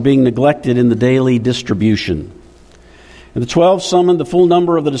being neglected in the daily distribution. And the 12 summoned the full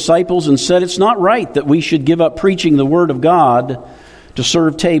number of the disciples and said, "It's not right that we should give up preaching the word of God to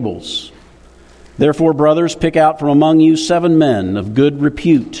serve tables. Therefore, brothers, pick out from among you 7 men of good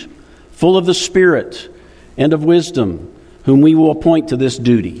repute, full of the Spirit and of wisdom, whom we will appoint to this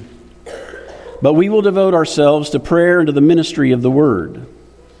duty. But we will devote ourselves to prayer and to the ministry of the word."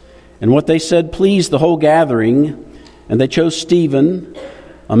 And what they said pleased the whole gathering, and they chose Stephen,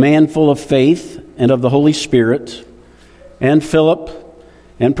 a man full of faith and of the Holy Spirit, and Philip,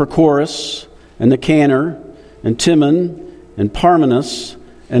 and Prochorus, and Nicanor, and Timon, and Parmenas,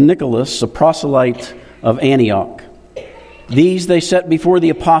 and Nicholas, a proselyte of Antioch. These they set before the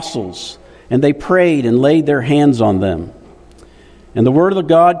apostles, and they prayed and laid their hands on them. And the word of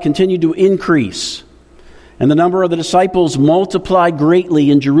God continued to increase, and the number of the disciples multiplied greatly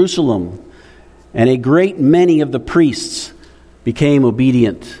in Jerusalem, and a great many of the priests became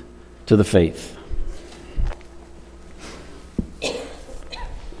obedient to the faith.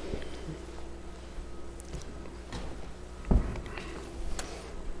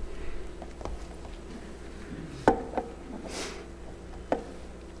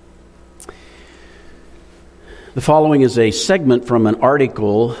 The following is a segment from an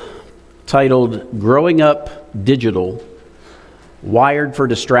article titled "Growing Up Digital, Wired for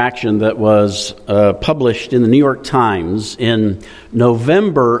Distraction" that was published in the New York Times in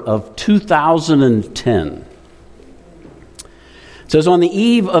November of 2010. It says, on the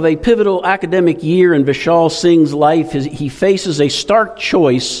eve of a pivotal academic year in Vishal Singh's life, he faces a stark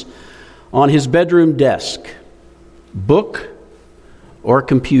choice on his bedroom desk: book or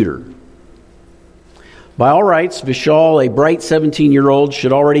computer. By all rights, Vishal, a bright 17-year-old,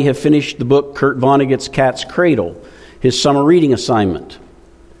 should already have finished the book Kurt Vonnegut's Cat's Cradle, his summer reading assignment.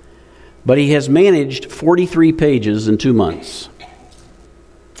 But he has managed 43 pages in 2 months.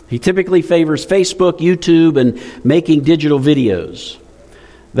 He typically favors Facebook, YouTube, and making digital videos.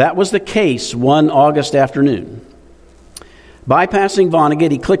 That was the case one August afternoon. Bypassing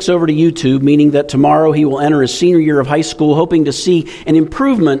Vonnegut, he clicks over to YouTube, meaning that tomorrow he will enter his senior year of high school, hoping to see an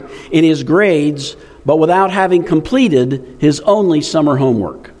improvement in his grades, but without having completed his only summer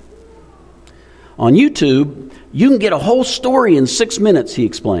homework. On YouTube, you can get a whole story in 6 minutes, he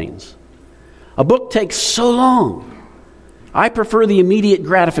explains. A book takes so long. I prefer the immediate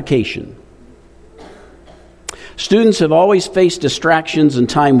gratification. Students have always faced distractions and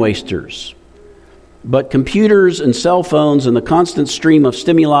time wasters, but computers and cell phones and the constant stream of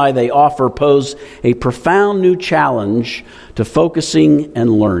stimuli they offer pose a profound new challenge to focusing and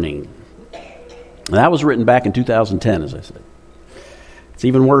learning. That was written back in 2010, as I said. It's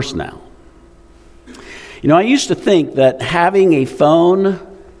even worse now. You know, I used to think that having a phone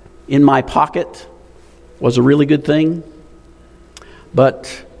in my pocket was a really good thing.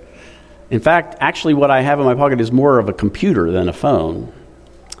 But, in fact, actually what I have in my pocket is more of a computer than a phone.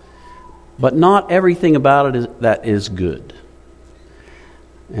 But not everything about it is good.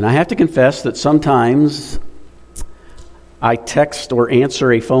 And I have to confess that sometimes I text or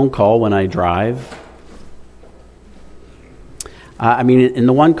answer a phone call when I drive. I mean, in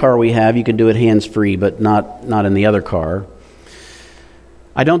the one car we have, you can do it hands-free, but not in the other car.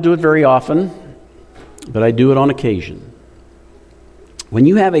 I don't do it very often, but I do it on occasion. When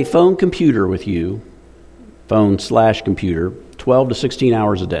you have a phone computer with you, phone/computer, 12 to 16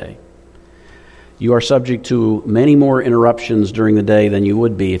 hours a day, you are subject to many more interruptions during the day than you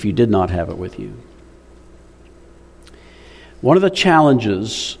would be if you did not have it with you. One of the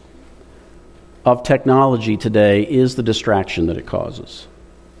challenges of technology today is the distraction that it causes.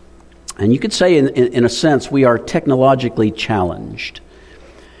 And you could say, in a sense, we are technologically challenged.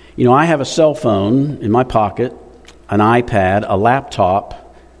 You know, I have a cell phone in my pocket, an iPad, a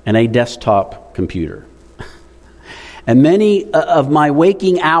laptop, and a desktop computer. And many of my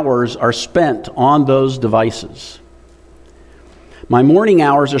waking hours are spent on those devices. My morning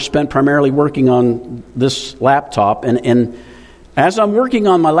hours are spent primarily working on this laptop, and as I'm working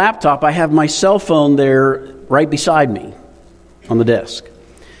on my laptop, I have my cell phone there right beside me on the desk.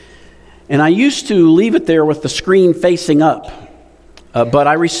 And I used to leave it there with the screen facing up, but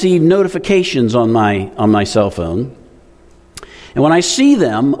I receive notifications on my cell phone. And when I see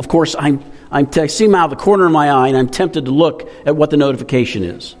them, of course, I see them out of the corner of my eye, and I'm tempted to look at what the notification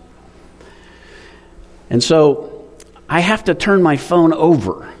is. And so I have to turn my phone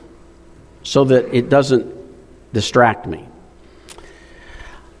over so that it doesn't distract me.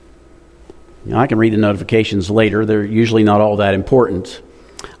 You know, I can read the notifications later. They're usually not all that important.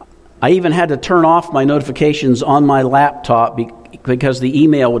 I even had to turn off my notifications on my laptop because the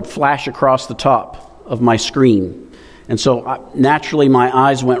email would flash across the top of my screen. And so naturally my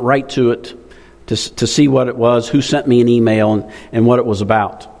eyes went right to it to see what it was, who sent me an email, and what it was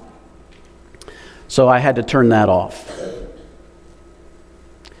about. So I had to turn that off.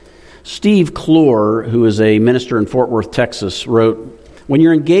 Steve Clore, who is a minister in Fort Worth, Texas, wrote, "When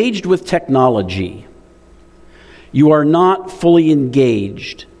you're engaged with technology, you are not fully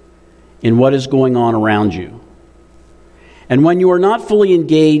engaged in what is going on around you. And when you are not fully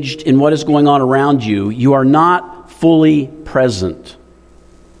engaged in what is going on around you, you are not fully present.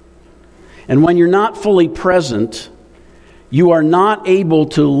 And when you're not fully present, you are not able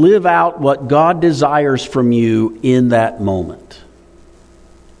to live out what God desires from you in that moment."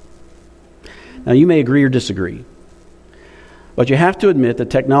 Now, you may agree or disagree, but you have to admit that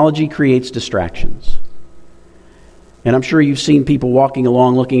technology creates distractions. And I'm sure you've seen people walking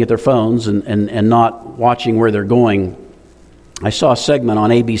along looking at their phones and not watching where they're going. I saw a segment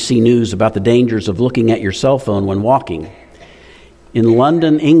on ABC News about the dangers of looking at your cell phone when walking. In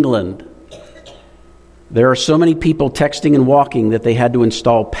London, England, there are so many people texting and walking that they had to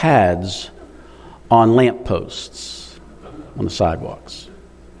install pads on lampposts on the sidewalks.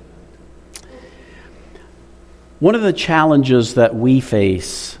 One of the challenges that we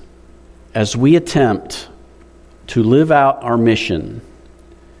face as we attempt to live out our mission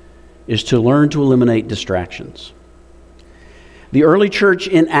is to learn to eliminate distractions. The early church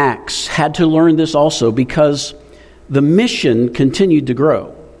in Acts had to learn this also because the mission continued to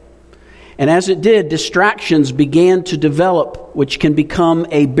grow. And as it did, distractions began to develop, which can become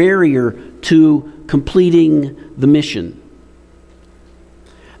a barrier to completing the mission.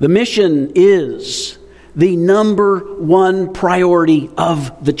 The mission is the number one priority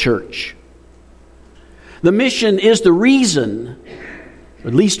of the church. The mission is the reason, or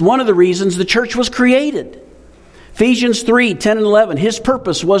at least one of the reasons, the church was created. Ephesians 3:10 and 11, His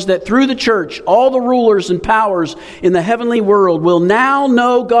purpose was that through the church, all the rulers and powers in the heavenly world will now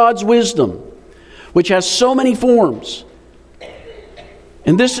know God's wisdom, which has so many forms.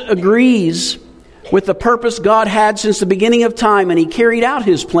 And this agrees with the purpose God had since the beginning of time, and He carried out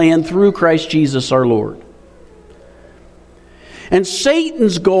His plan through Christ Jesus our Lord. And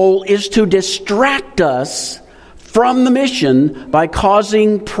Satan's goal is to distract us from the mission by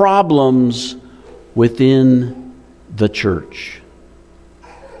causing problems within the church.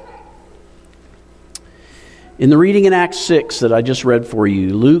 In the reading in Acts 6 that I just read for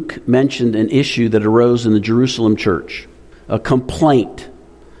you, Luke mentioned an issue that arose in the Jerusalem church. A complaint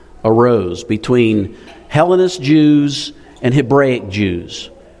arose between Hellenist Jews and Hebraic Jews.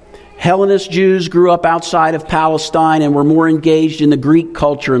 Hellenist Jews grew up outside of Palestine and were more engaged in the Greek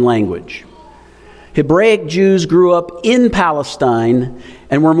culture and language. Hebraic Jews grew up in Palestine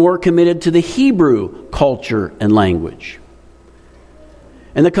and were more committed to the Hebrew culture and language.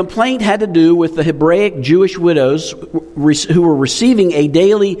 And the complaint had to do with the Hebraic Jewish widows who were receiving a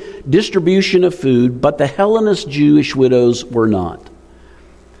daily distribution of food, but the Hellenist Jewish widows were not.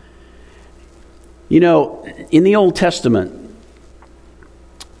 You know, in the Old Testament,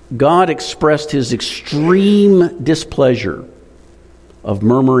 God expressed His extreme displeasure of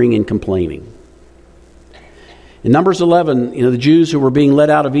murmuring and complaining. In Numbers 11, the Jews who were being led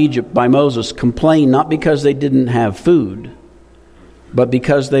out of Egypt by Moses complained not because they didn't have food, but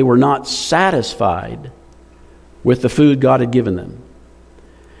because they were not satisfied with the food God had given them.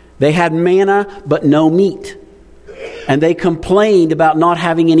 They had manna, but no meat. And they complained about not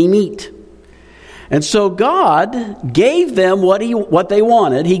having any meat. And so God gave them what they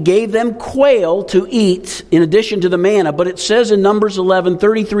wanted. He gave them quail to eat in addition to the manna. But it says in Numbers 11,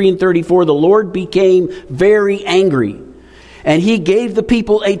 33 and 34, the Lord became very angry. And He gave the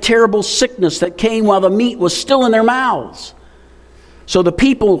people a terrible sickness that came while the meat was still in their mouths. So the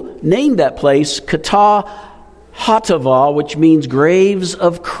people named that place Katah Hatavah, which means graves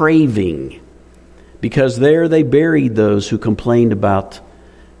of craving, because there they buried those who complained about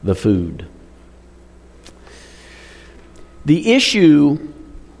the food. The issue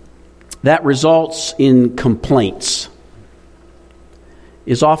that results in complaints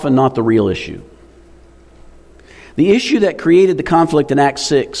is often not the real issue. The issue that created the conflict in Acts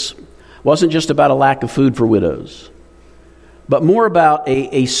 6 wasn't just about a lack of food for widows, but more about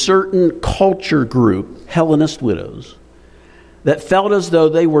a certain culture group, Hellenist widows, that felt as though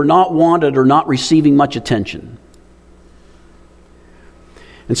they were not wanted or not receiving much attention.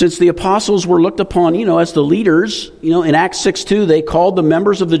 And since the apostles were looked upon, as the leaders, in Acts 6:2, they called the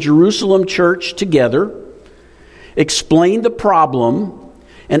members of the Jerusalem church together, explained the problem,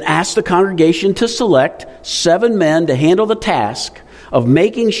 and asked the congregation to select 7 men to handle the task of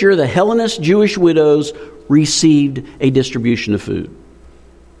making sure the Hellenist Jewish widows received a distribution of food.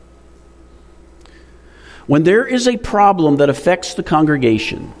 When there is a problem that affects the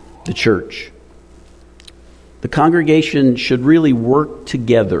congregation, the church, the congregation should really work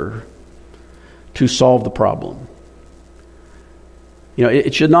together to solve the problem.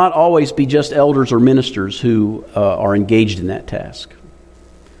 It should not always be just elders or ministers who are engaged in that task.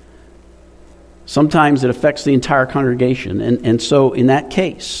 Sometimes it affects the entire congregation. And so in that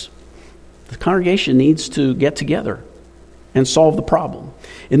case, the congregation needs to get together and solve the problem.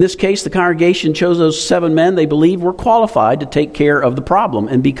 In this case, the congregation chose those 7 men they believed were qualified to take care of the problem.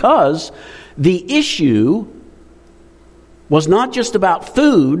 And because the issue was not just about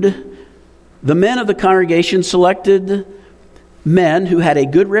food, the men of the congregation selected men who had a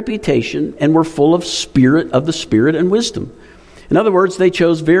good reputation and were full of the Spirit and wisdom. In other words, they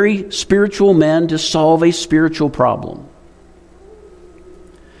chose very spiritual men to solve a spiritual problem.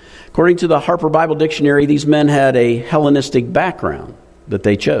 According to the Harper Bible Dictionary, these men had a Hellenistic background that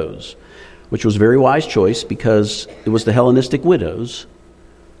they chose, which was a very wise choice because it was the Hellenistic widows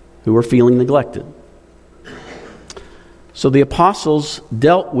who were feeling neglected. So the apostles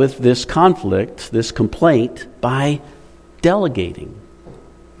dealt with this conflict, this complaint, by delegating.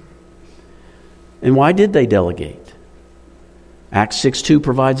 And why did they delegate? Acts 6:2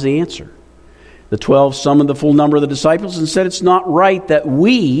 provides the answer. The 12 summoned the full number of the disciples and said, "It's not right that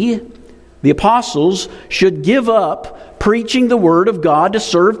we, the apostles, should give up preaching the word of God to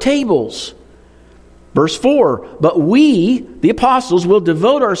serve tables." Verse 4, "But we, the apostles, will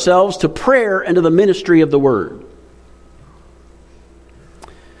devote ourselves to prayer and to the ministry of the word."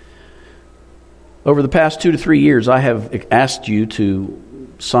 Over the past 2 to 3 years, I have asked you to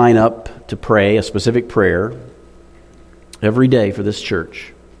sign up to pray a specific prayer every day for this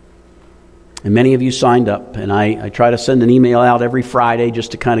church. And many of you signed up, and I try to send an email out every Friday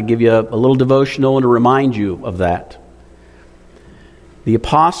just to kind of give you a little devotional and to remind you of that. The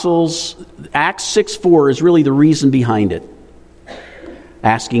apostles, Acts 6:4 is really the reason behind it,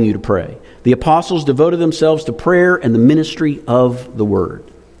 asking you to pray. The apostles devoted themselves to prayer and the ministry of the word.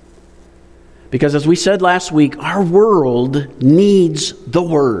 Because as we said last week, our world needs the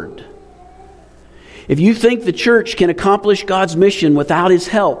word. If you think the church can accomplish God's mission without His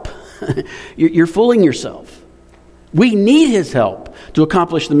help, you're fooling yourself. We need His help to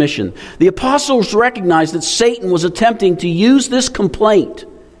accomplish the mission. The apostles recognized that Satan was attempting to use this complaint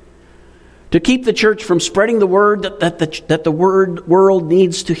to keep the church from spreading the word that the world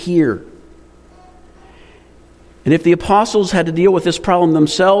needs to hear. And if the apostles had to deal with this problem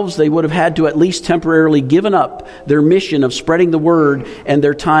themselves, they would have had to at least temporarily given up their mission of spreading the word and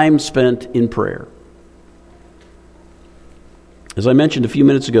their time spent in prayer. As I mentioned a few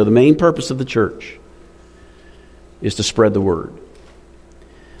minutes ago, the main purpose of the church is to spread the word.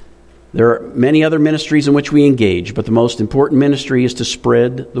 There are many other ministries in which we engage, but the most important ministry is to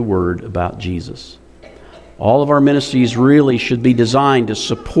spread the word about Jesus. All of our ministries really should be designed to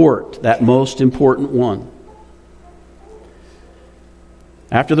support that most important one.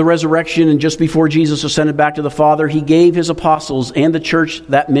 After the resurrection and just before Jesus ascended back to the Father, He gave His apostles and the church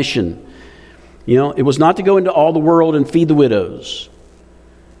that mission. It was not to go into all the world and feed the widows.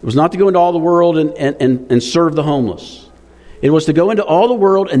 It was not to go into all the world and serve the homeless. It was to go into all the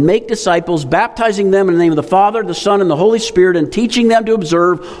world and make disciples, baptizing them in the name of the Father, the Son, and the Holy Spirit, and teaching them to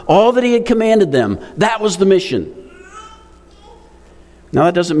observe all that He had commanded them. That was the mission. Now,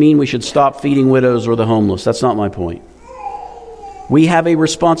 that doesn't mean we should stop feeding widows or the homeless. That's not my point. We have a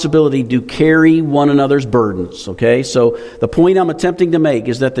responsibility to carry one another's burdens, okay? So the point I'm attempting to make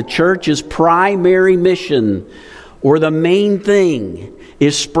is that the church's primary mission, or the main thing,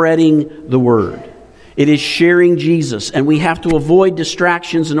 is spreading the word. It is sharing Jesus, and we have to avoid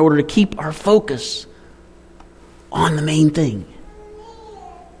distractions in order to keep our focus on the main thing.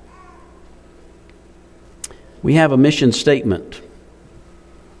 We have a mission statement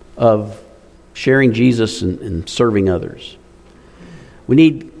of sharing Jesus and serving others. We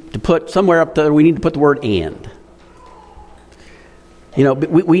need to put somewhere up there, we need to put the word "and."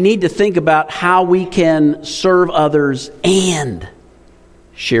 We need to think about how we can serve others and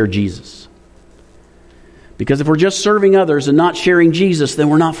share Jesus. Because if we're just serving others and not sharing Jesus, then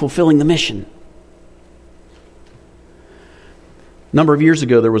we're not fulfilling the mission. A number of years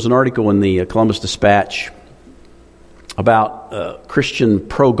ago, there was an article in the Columbus Dispatch about Christian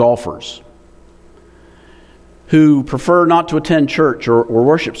pro golfers who prefer not to attend church or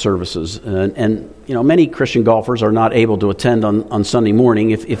worship services. And many Christian golfers are not able to attend on Sunday morning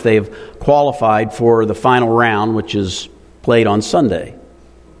if they've qualified for the final round, which is played on Sunday.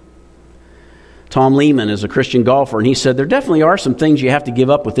 Tom Lehman is a Christian golfer, and he said, "There definitely are some things you have to give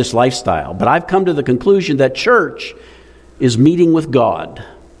up with this lifestyle, but I've come to the conclusion that church is meeting with God."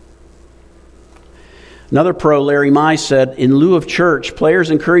 Another pro, Larry Mize, said, in lieu of church,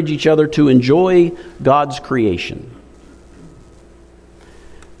 players encourage each other to enjoy God's creation.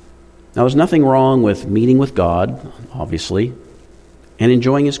 Now, there's nothing wrong with meeting with God, obviously, and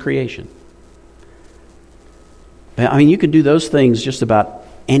enjoying His creation. I mean, you can do those things just about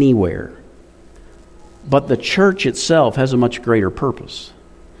anywhere. But the church itself has a much greater purpose.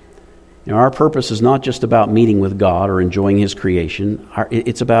 You know, our purpose is not just about meeting with God or enjoying His creation.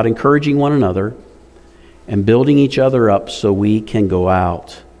 It's about encouraging one another and building each other up so we can go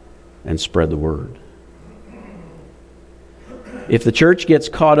out and spread the word. If the church gets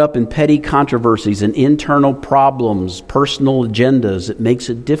caught up in petty controversies and internal problems, personal agendas, it makes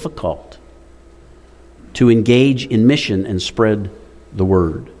it difficult to engage in mission and spread the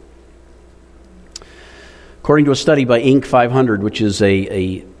word. According to a study by Inc. 500, which is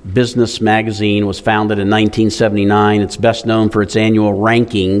a business magazine, was founded in 1979. It's best known for its annual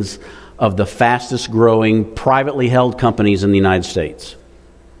rankings of the fastest growing privately held companies in the United States.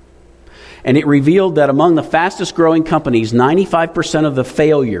 And it revealed that among the fastest growing companies, 95% of the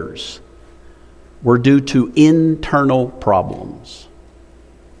failures were due to internal problems.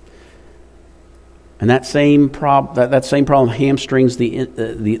 And that same problem hamstrings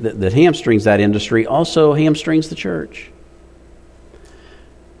that hamstrings that industry also hamstrings the church.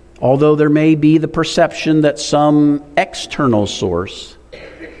 Although there may be the perception that some external source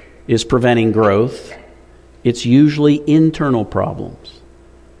is preventing growth, it's usually internal problems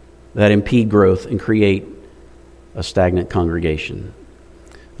that impede growth and create a stagnant congregation.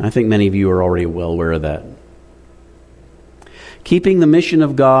 And I think many of you are already well aware of that. Keeping the mission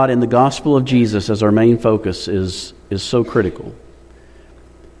of God and the gospel of Jesus as our main focus is so critical.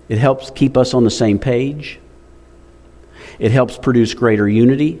 It helps keep us on the same page. It helps produce greater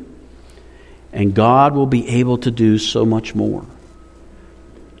unity. And God will be able to do so much more.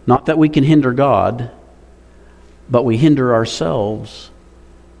 Not that we can hinder God, but we hinder ourselves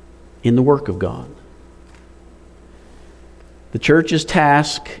in the work of God. The church's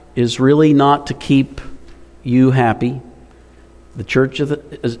task is really not to keep you happy. The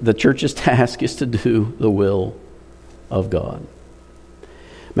church's task is to do the will of God.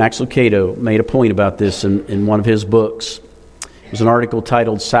 Max Lucado made a point about this in one of his books. It was an article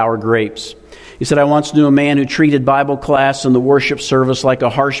titled Sour Grapes. He said, I once knew a man who treated Bible class and the worship service like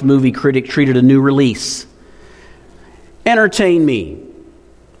a harsh movie critic treated a new release. Entertain me.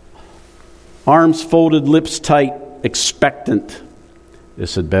 Arms folded, lips tight, expectant.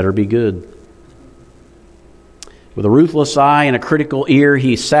 This had better be good. With a ruthless eye and a critical ear,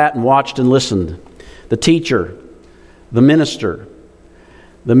 he sat and watched and listened. The teacher, the minister,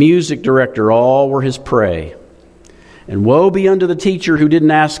 the music director, all were his prey. And woe be unto the teacher who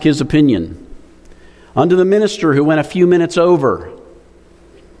didn't ask his opinion, unto the minister who went a few minutes over,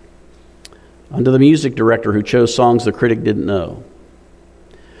 unto the music director who chose songs the critic didn't know.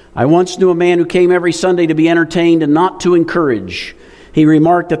 I once knew a man who came every Sunday to be entertained and not to encourage. He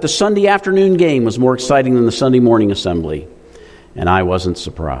remarked that the Sunday afternoon game was more exciting than the Sunday morning assembly, and I wasn't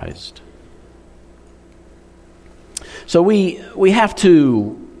surprised. So we have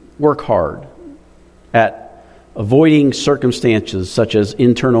to work hard at avoiding circumstances such as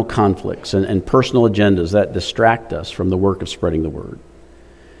internal conflicts and personal agendas that distract us from the work of spreading the word.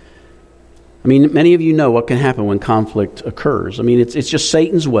 I mean, many of you know what can happen when conflict occurs. I mean, it's just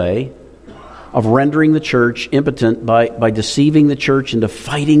Satan's way of rendering the church impotent by deceiving the church into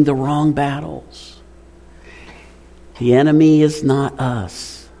fighting the wrong battles. The enemy is not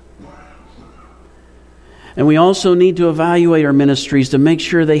us. And we also need to evaluate our ministries to make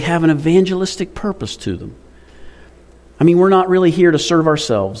sure they have an evangelistic purpose to them. I mean, we're not really here to serve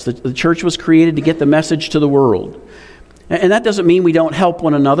ourselves. The church was created to get the message to the world. And that doesn't mean we don't help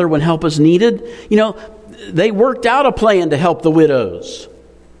one another when help is needed. You know, they worked out a plan to help the widows,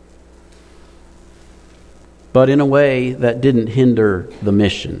 but in a way that didn't hinder the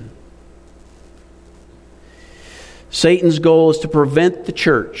mission. Satan's goal is to prevent the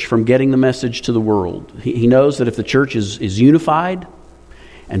church from getting the message to the world. He knows that if the church is unified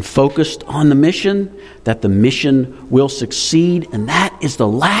and focused on the mission, that the mission will succeed, and that is the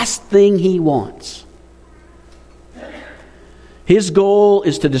last thing he wants. His goal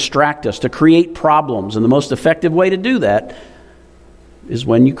is to distract us, to create problems, and the most effective way to do that is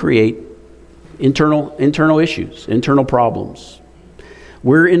when you create internal issues, internal problems.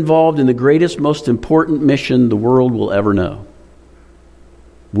 We're involved in the greatest, most important mission the world will ever know.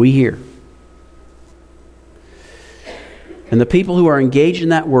 We here. And the people who are engaged in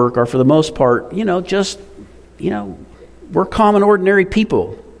that work are, for the most part, we're common, ordinary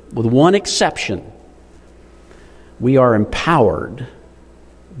people, with one exception. We are empowered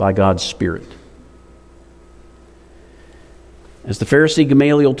by God's Spirit. As the Pharisee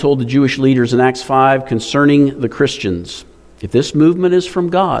Gamaliel told the Jewish leaders in Acts 5 concerning the Christians, if this movement is from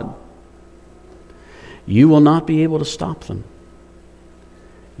God, you will not be able to stop them.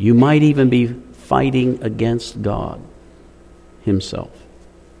 You might even be fighting against God Himself.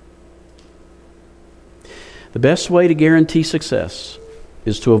 The best way to guarantee success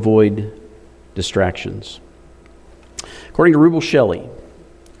is to avoid distractions. According to Rubel Shelley,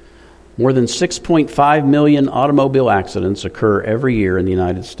 more than 6.5 million automobile accidents occur every year in the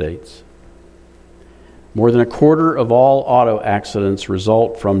United States. More than a quarter of all auto accidents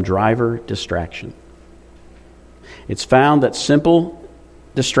result from driver distraction. It's found that simple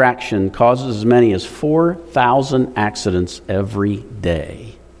distraction causes as many as 4,000 accidents every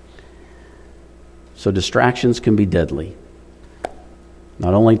day. So distractions can be deadly,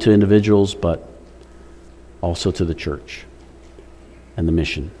 not only to individuals, but also to the church and the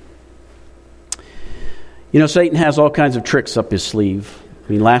mission. You know, Satan has all kinds of tricks up his sleeve.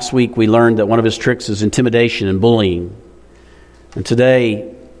 I mean, last week we learned that one of his tricks is intimidation and bullying. And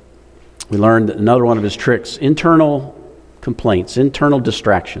today we learned that another one of his tricks, internal complaints, internal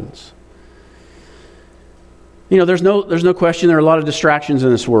distractions. You know, there's no question there are a lot of distractions in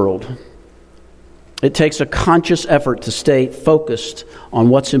this world. It takes a conscious effort to stay focused on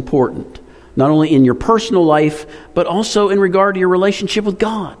what's important, not only in your personal life, but also in regard to your relationship with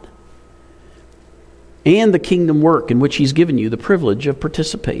God and the kingdom work in which He's given you the privilege of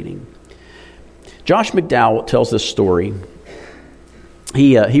participating. Josh McDowell tells this story.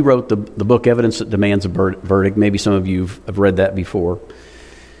 He wrote the book Evidence That Demands a Verdict. Maybe some of you have read that before.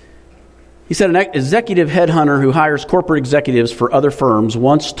 He said, an executive headhunter who hires corporate executives for other firms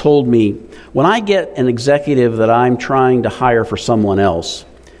once told me, when I get an executive that I'm trying to hire for someone else,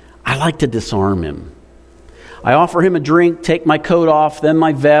 I like to disarm him. I offer him a drink, take my coat off, then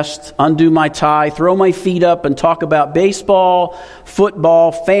my vest, undo my tie, throw my feet up and talk about baseball,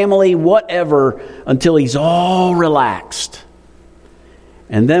 football, family, whatever, until he's all relaxed.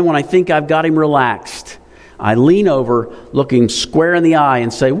 And then when I think I've got him relaxed, I lean over, look him square in the eye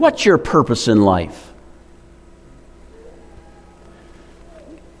and say, what's your purpose in life?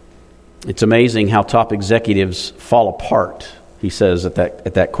 It's amazing how top executives fall apart, he says at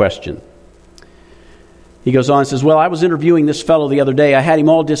that question. He goes on and says, well, I was interviewing this fellow the other day. I had him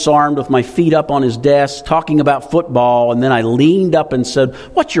all disarmed with my feet up on his desk, talking about football, and then I leaned up and said,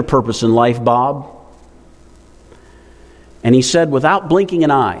 what's your purpose in life, Bob? And he said, without blinking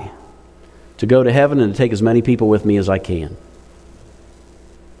an eye, to go to heaven and to take as many people with me as I can.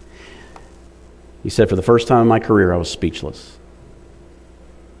 He said, for the first time in my career, I was speechless.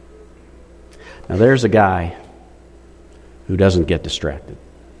 Now there's a guy who doesn't get distracted.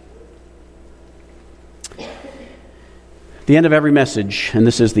 At the end of every message, and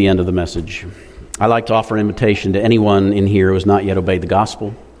this is the end of the message, I like to offer an invitation to anyone in here who has not yet obeyed the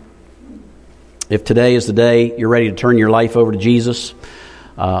gospel. If today is the day you're ready to turn your life over to Jesus,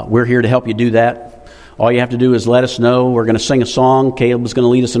 we're here to help you do that. All you have to do is let us know. We're going to sing a song. Caleb is going to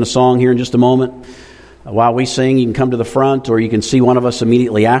lead us in a song here in just a moment. While we sing, you can come to the front or you can see one of us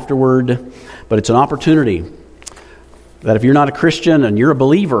immediately afterward. But it's an opportunity that if you're not a Christian and you're a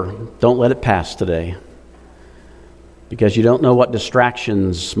believer, don't let it pass today. Because you don't know what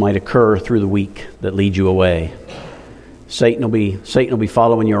distractions might occur through the week that lead you away. Satan will be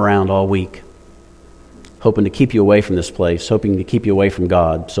following you around all week, hoping to keep you away from this place, hoping to keep you away from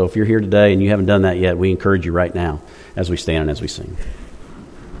God. So if you're here today and you haven't done that yet, we encourage you right now as we stand and as we sing.